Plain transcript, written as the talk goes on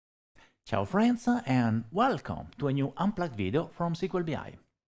Ciao friends and welcome to a new Unplugged video from SQL BI.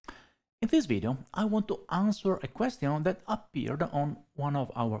 In this video, I want to answer a question that appeared on one of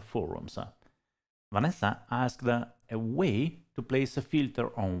our forums. Vanessa asked a way to place a filter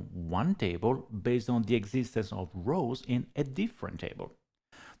on one table based on the existence of rows in a different table.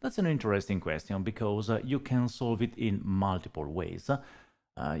 That's an interesting question because you can solve it in multiple ways.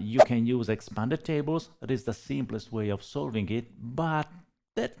 You can use expanded tables, that is the simplest way of solving it, but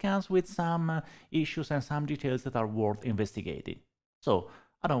that comes with some issues and some details that are worth investigating. So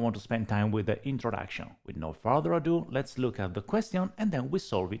I don't want to spend time with the introduction. With no further ado, let's look at the question and then we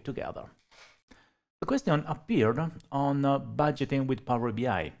solve it together. The question appeared on Budgeting with Power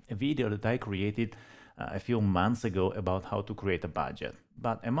BI, a video that I created a few months ago about how to create a budget.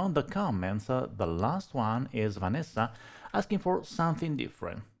 But among the comments, the last one is Vanessa asking for something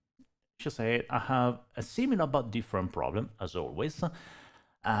different. She said, I have a similar but different problem, as always.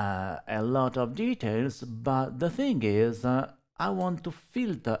 A lot of details, but the thing is, I want to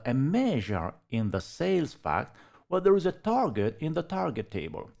filter a measure in the sales fact where there is a target in the target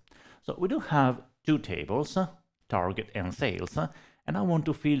table. So we do have two tables, target and sales, and I want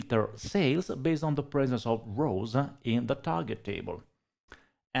to filter sales based on the presence of rows in the target table.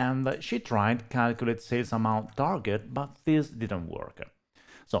 And she tried to calculate sales amount target, but this didn't work.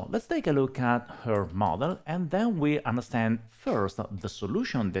 So let's take a look at her model and then we understand first the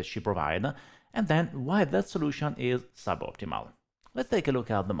solution that she provided and then why that solution is suboptimal. Let's take a look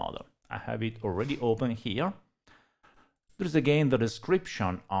at the model. I have it already open here. There's again the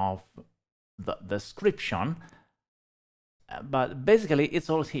description of the description, but basically it's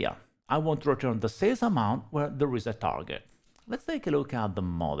all here. I want to return the sales amount where there is a target. Let's take a look at the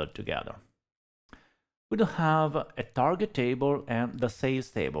model together. We do have a target table and the sales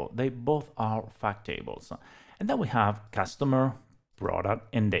table. They both are fact tables. And then we have customer, product,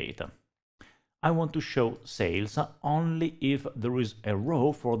 and data. I want to show sales only if there is a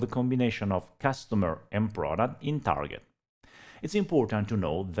row for the combination of customer and product in target. It's important to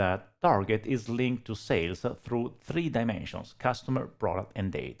know that target is linked to sales through three dimensions: customer, product,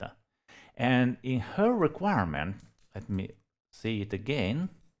 and data. And in her requirement, let me see it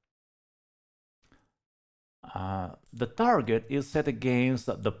again. The target is set against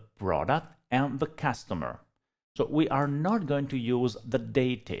the product and the customer. So we are not going to use the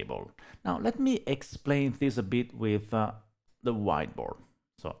date table. Now let me explain this a bit with the whiteboard.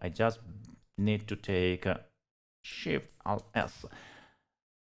 So I just need to take Shift-Alt-S,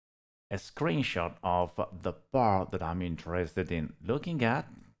 a screenshot of the part that I'm interested in looking at,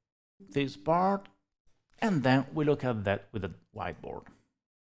 this part, and then we look at that with the whiteboard.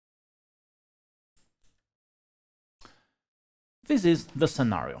 This is the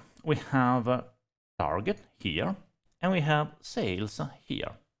scenario. We have a target here and we have sales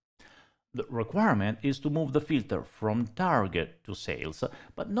here. The requirement is to move the filter from target to sales,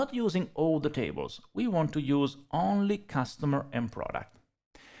 but not using all the tables. We want to use only customer and product.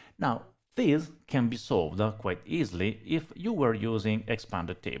 Now, this can be solved quite easily if you were using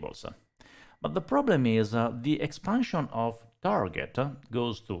expanded tables. But the problem is the expansion of target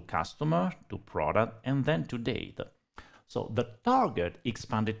goes to customer, to product, and then to date. So the target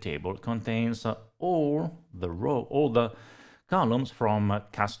expanded table contains all the columns from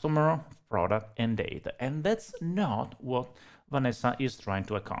customer, product, and data. And that's not what Vanessa is trying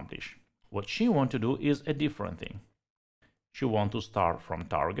to accomplish. What she wants to do is a different thing. She wants to start from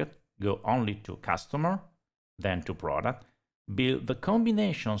target, go only to customer, then to product, build the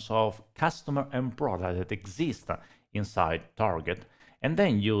combinations of customer and product that exist inside target, and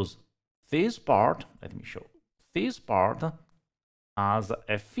then use this part, let me show this part as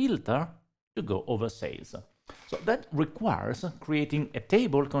a filter to go over sales. So that requires creating a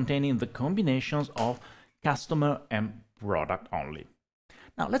table containing the combinations of customer and product only.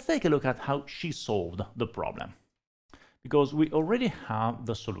 Now let's take a look at how she solved the problem, because we already have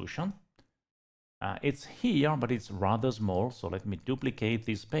the solution. It's here, but it's rather small. So let me duplicate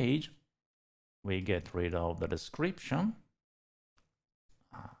this page. We get rid of the description.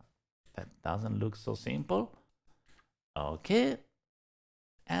 That doesn't look so simple. Okay,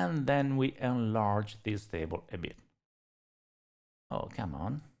 and then we enlarge this table a bit. Oh, come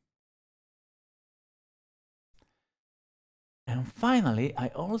on. And finally, I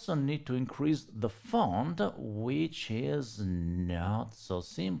also need to increase the font, which is not so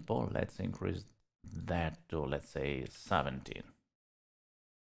simple. Let's increase that to, let's say, 17.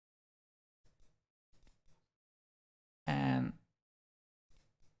 And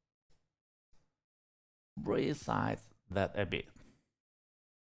resize that a bit.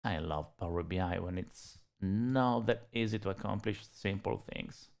 I love Power BI when it's not that easy to accomplish simple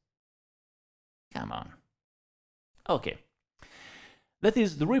things. Come on. Okay. That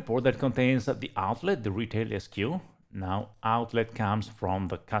is the report that contains the outlet, the retail SKU. Now, outlet comes from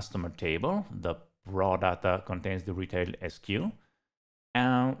the customer table. The product contains the retail SKU.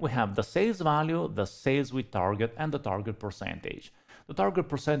 And we have the sales value, the sales with target, and the target percentage. The target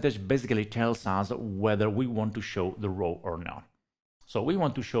percentage basically tells us whether we want to show the row or not. So we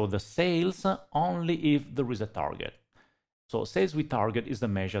want to show the sales only if there is a target. So sales with target is the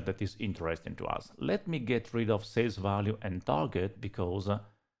measure that is interesting to us. Let me get rid of sales value and target because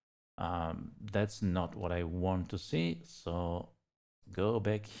that's not what I want to see. So go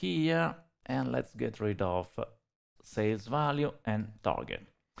back here and let's get rid of sales value and target.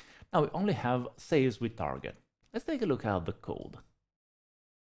 Now we only have sales with target. Let's take a look at the code.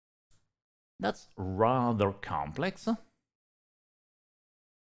 That's rather complex.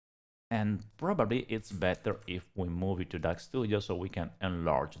 And probably it's better if we move it to DAX Studio so we can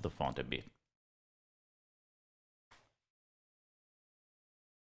enlarge the font a bit.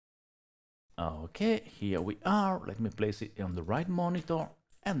 Okay, here we are. Let me place it on the right monitor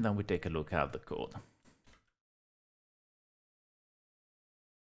and then we take a look at the code.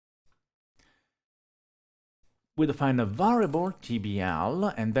 We define a variable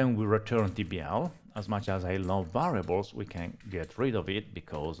TBL and then we return TBL. As much as I love variables, we can get rid of it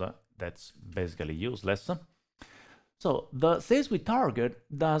because that's basically useless. So the sales with target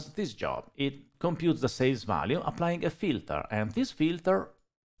does this job. It computes the sales value applying a filter, and this filter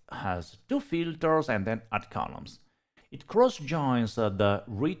has two filters and then add columns. It cross joins the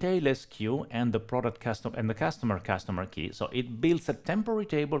retail SKU and the product custom and the customer key. So it builds a temporary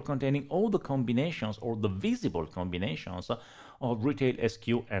table containing all the combinations or the visible combinations of retail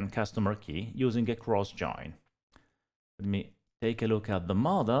SKU and customer key using a cross join. Let me take a look at the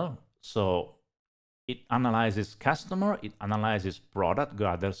model. So it analyzes customer, it analyzes product,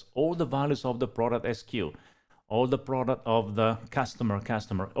 gathers all the values of the product SKU, all the product of the customer,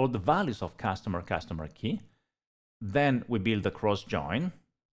 all the values of customer key. Then we build a cross join.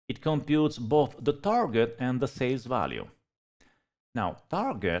 It computes both the target and the sales value. Now,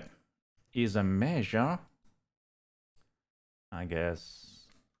 target is a measure, I guess,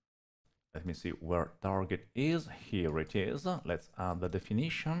 let me see where target is. Here it is. Let's add the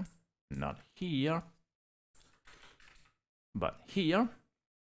definition. Not here, but here.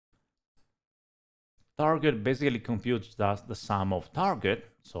 Target basically computes just the sum of target,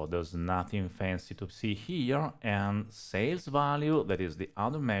 so there's nothing fancy to see here, and sales value, that is the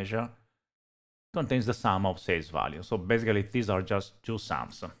other measure, contains the sum of sales value. So basically these are just two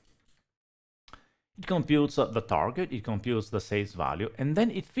sums. It computes the target, it computes the sales value, and then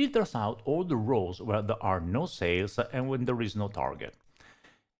it filters out all the rows where there are no sales and when there is no target.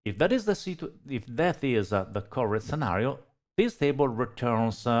 If that is the correct scenario, this table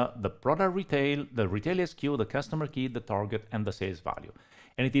returns the product retail, the retail SKU, the customer key, the target, and the sales value.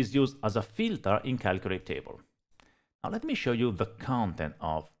 And it is used as a filter in calculate table. Now let me show you the content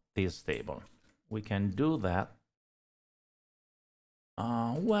of this table. We can do that.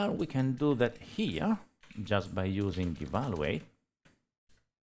 Well, we can do that here just by using evaluate.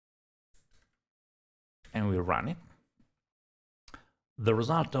 And we run it. The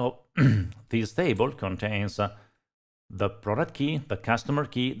result of this table contains the product key, the customer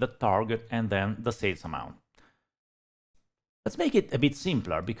key, the target, and then the sales amount. Let's make it a bit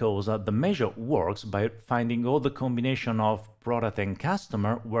simpler because the measure works by finding all the combination of product and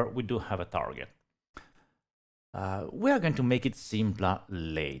customer where we do have a target. We are going to make it simpler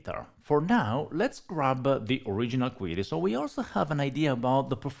later. For now, let's grab the original query so we also have an idea about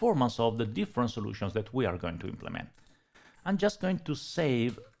the performance of the different solutions that we are going to implement. I'm just going to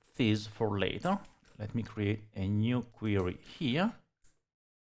save this for later. Let me create a new query here.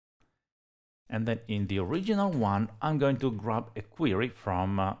 And then in the original one, I'm going to grab a query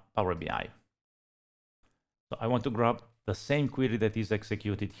from Power BI. So I want to grab the same query that is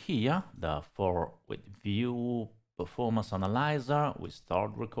executed here, with view performance analyzer. We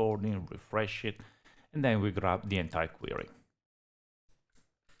start recording, refresh it, and then we grab the entire query.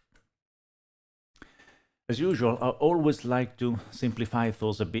 As usual, I always like to simplify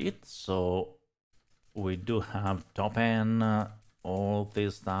those a bit, so we do have top N, all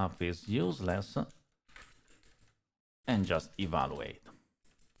this stuff is useless, and just evaluate.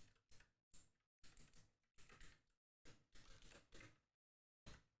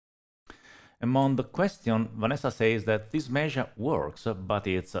 Among the question, Vanessa says that this measure works, but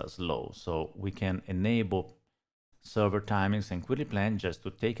it's slow, so we can enable server timings and query plan just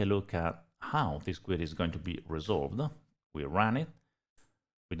to take a look at how this query is going to be resolved. We run it.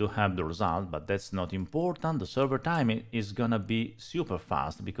 We do have the result, but that's not important. The server time is gonna be super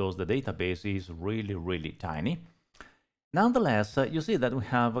fast because the database is really tiny. Nonetheless, you see that we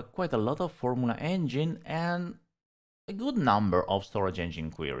have quite a lot of formula engine and a good number of storage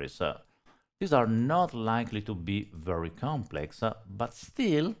engine queries. These are not likely to be very complex, but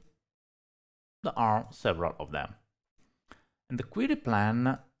still there are several of them. And the query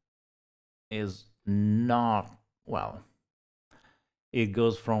plan is not, well, it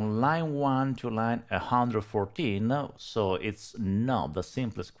goes from line 1 to line 114, so it's not the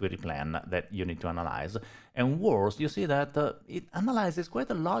simplest query plan that you need to analyze. And worse, you see that it analyzes quite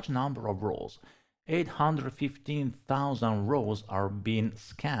a large number of rows. 815,000 rows are being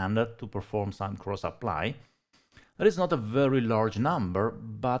scanned to perform some cross-apply. That is not a very large number,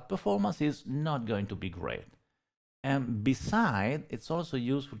 but performance is not going to be great. And besides, it's also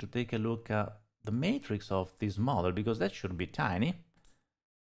useful to take a look at the matrix of this model, because that should be tiny.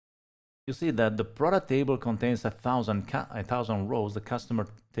 You see that the product table contains 1,000 rows, the customer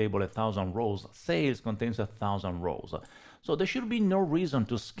table 1,000 rows, sales contains 1,000 rows. So there should be no reason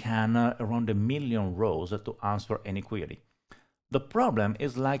to scan around 1 million rows to answer any query. The problem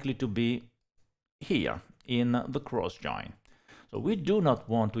is likely to be here in the cross join. So we do not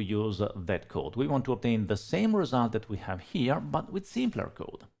want to use that code. We want to obtain the same result that we have here, but with simpler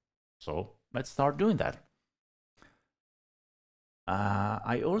code. So let's start doing that.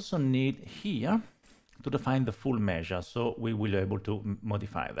 I also need here to define the full measure, so we will be able to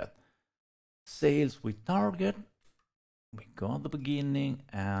modify that. Sales with target, we go at the beginning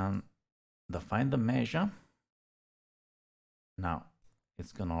and define the measure. Now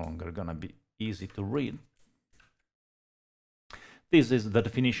it's no longer gonna be easy to read. This is the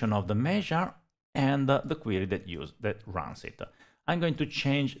definition of the measure and the query that runs it. I'm going to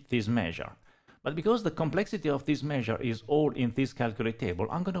change this measure. But because the complexity of this measure is all in this calculate table,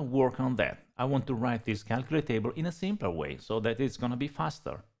 I'm going to work on that. I want to write this calculate table in a simpler way so that it's going to be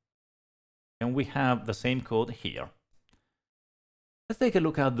faster. And we have the same code here. Let's take a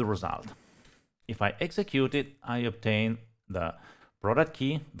look at the result. If I execute it, I obtain the product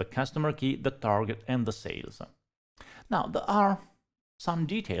key, the customer key, the target, and the sales. Now, there are some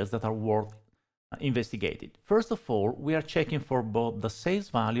details that are worth investigated. First of all, we are checking for both the sales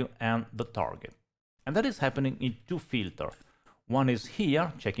value and the target. And that is happening in two filters. One is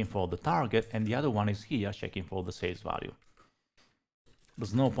here, checking for the target, and the other one is here, checking for the sales value.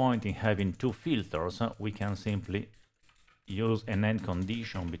 There's no point in having two filters. We can simply use an AND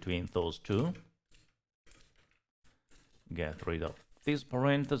condition between those two. Get rid of this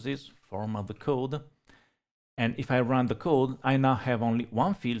parenthesis, format the code. And if I run the code, I now have only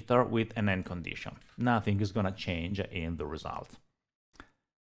one filter with an AND condition. Nothing is going to change in the result.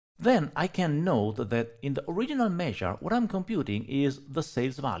 Then I can note that in the original measure, what I'm computing is the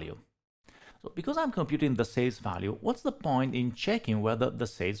sales value. So because I'm computing the sales value, what's the point in checking whether the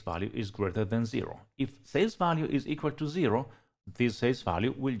sales value is greater than 0? If sales value is equal to 0, this sales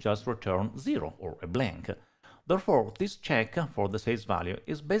value will just return 0 or a blank. Therefore, this check for the sales value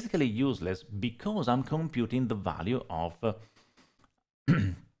is basically useless because I'm computing the value of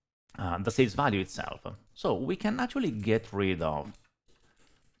the sales value itself. So we can actually get rid of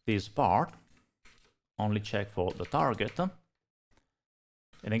this part, only check for the target.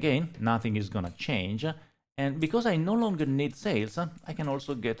 And again, nothing is going to change. And because I no longer need sales, I can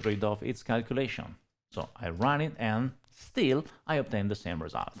also get rid of its calculation. So I run it and still I obtain the same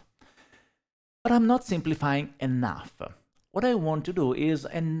result. But I'm not simplifying enough. What I want to do is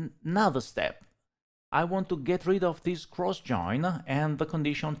another step. I want to get rid of this cross join and the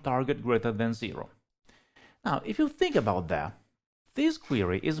condition target greater than 0. Now, if you think about that, this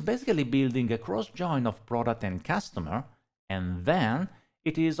query is basically building a cross join of product and customer, and then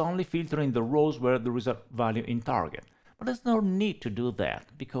it is only filtering the rows where there is a value in target. But there's no need to do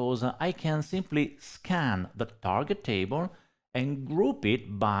that because I can simply scan the target table and group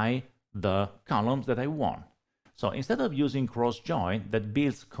it by the columns that I want. So instead of using cross join that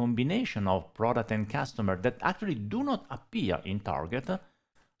builds combination of product and customer that actually do not appear in target,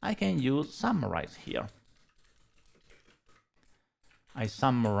 I can use summarize here. I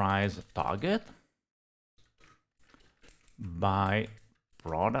summarize target by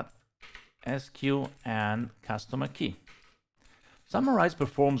product, SQ, and customer key. Summarize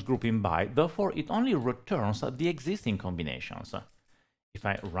performs grouping by, therefore it only returns the existing combinations. If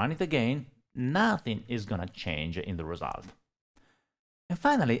I run it again, nothing is going to change in the result. And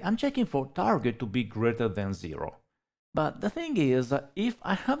finally, I'm checking for target to be greater than 0. But the thing is, if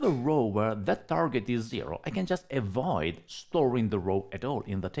I have a row where that target is 0, I can just avoid storing the row at all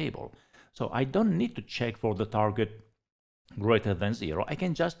in the table. So I don't need to check for the target greater than 0, I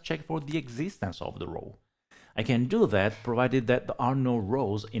can just check for the existence of the row. I can do that provided that there are no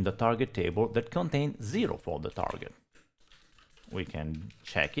rows in the target table that contain 0 for the target. We can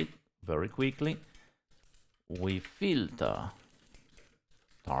check it very quickly. We filter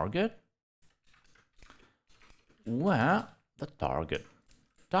target where the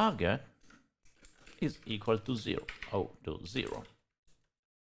target is equal to 0, to 0.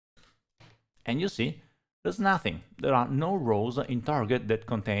 And you see, there's nothing. There are no rows in target that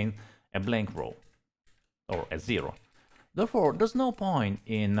contain a blank row or a 0. Therefore, there's no point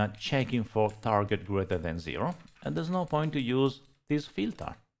in checking for target greater than 0, and there's no point to use this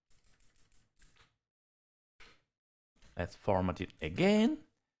filter. Let's format it again.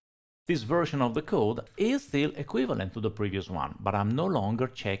 This version of the code is still equivalent to the previous one, but I'm no longer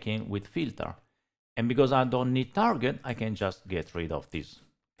checking with filter. And because I don't need target, I can just get rid of this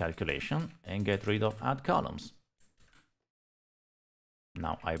calculation and get rid of add columns.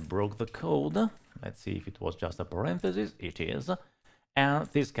 Now I broke the code. Let's see if it was just a parenthesis. It is. And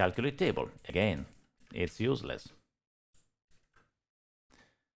this calculate table, again, it's useless.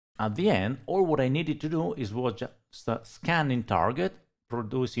 At the end, all what I needed to do was just scanning target,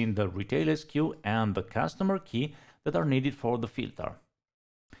 producing the retail SKU and the customer key that are needed for the filter.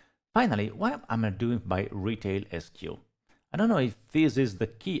 Finally, what am I doing by retail SKU? I don't know if this is the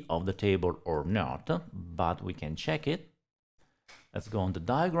key of the table or not, but we can check it. Let's go on the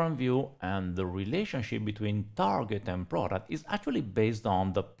diagram view, and the relationship between target and product is actually based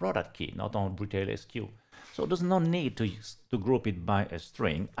on the product key, not on retail SKU. So there's no need to group it by a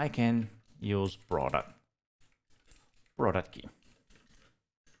string. I can use product key.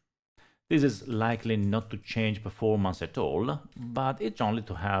 This is likely not to change performance at all, but it's only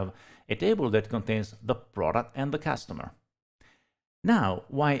to have a table that contains the product and the customer. Now,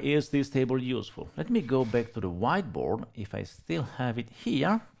 why is this table useful? Let me go back to the whiteboard, if I still have it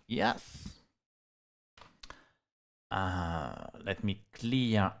here. Yes. Let me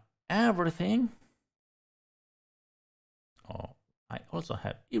clear everything. Oh, I also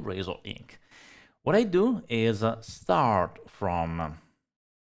have eraser ink. What I do is start from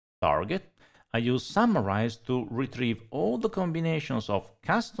target. I use summarize to retrieve all the combinations of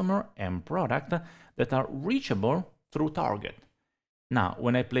customer and product that are reachable through target. Now,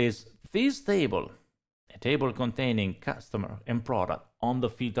 when I place this table, a table containing customer and product, on the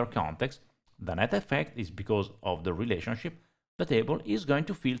filter context, the net effect is because of the relationship, the table is going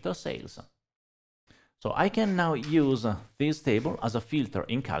to filter sales. So I can now use this table as a filter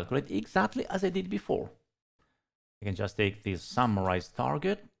in Calculate exactly as I did before. I can just take this summarize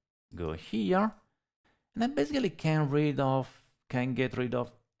target, go here, and I basically can get rid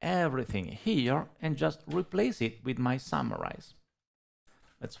of everything here and just replace it with my summarize.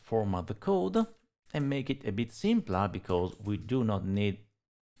 Let's format the code and make it a bit simpler, because we do not need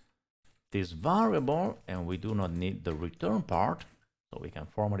this variable and we do not need the return part, so we can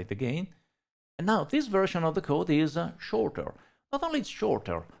format it again. And now this version of the code is shorter. Not only it's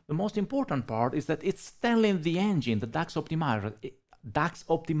shorter, the most important part is that it's telling the engine, the DAX optimizer,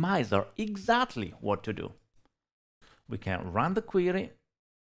 exactly what to do. We can run the query.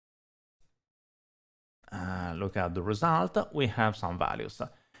 Look at the result. We have some values.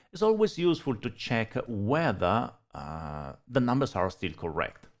 It's always useful to check whether the numbers are still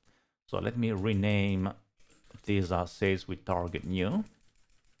correct. So let me rename these as sales with target new.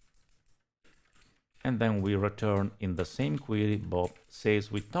 And then we return in the same query both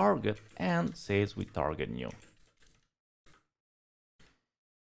sales with target and sales with target new.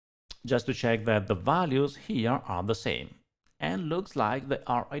 Just to check that the values here are the same, and looks like they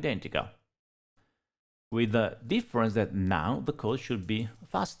are identical, with the difference that now the code should be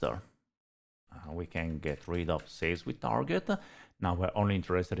faster. We can get rid of sales with target. Now we're only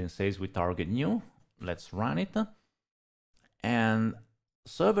interested in sales with target new. Let's run it. And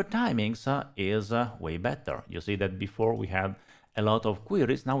server timings is way better. You see that before we had a lot of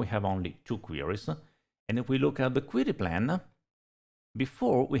queries, now we have only 2 queries. And if we look at the query plan,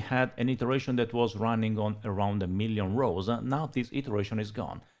 before we had an iteration that was running on around 1 million rows. Now this iteration is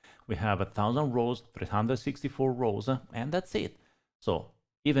gone. We have 1,000 rows, 364 rows, and that's it. So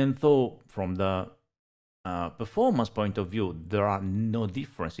even though from the performance point of view, there are no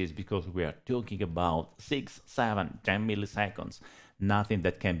differences, because we are talking about 6, 7, 10 milliseconds, nothing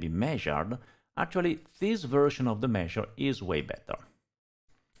that can be measured, actually this version of the measure is way better.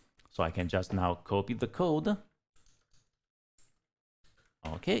 So I can just now copy the code.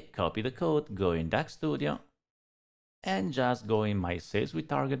 Okay, copy the code, go in DAX Studio, and just go in my sales with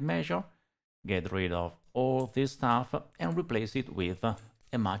target measure, get rid of all this stuff and replace it with a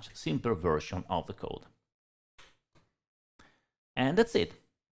much simpler version of the code. And that's it.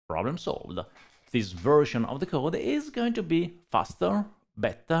 Problem solved. This version of the code is going to be faster,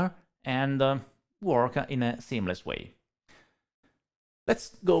 better, and work in a seamless way. Let's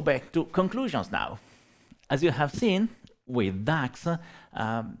go back to conclusions now. As you have seen, with DAX,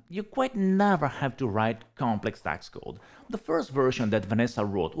 you quite never have to write complex DAX code. The first version that Vanessa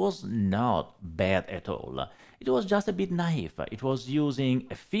wrote was not bad at all. It was just a bit naive. It was using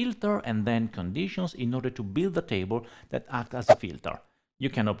a filter and then conditions in order to build a table that acts as a filter. You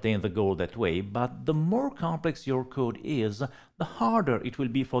can obtain the goal that way, but the more complex your code is, the harder it will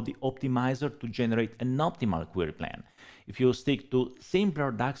be for the optimizer to generate an optimal query plan. If you stick to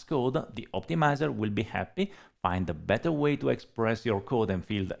simpler DAX code, the optimizer will be happy, find a better way to express your code and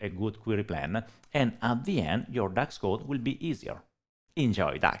build a good query plan, and at the end, your DAX code will be easier.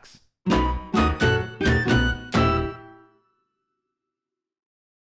 Enjoy DAX!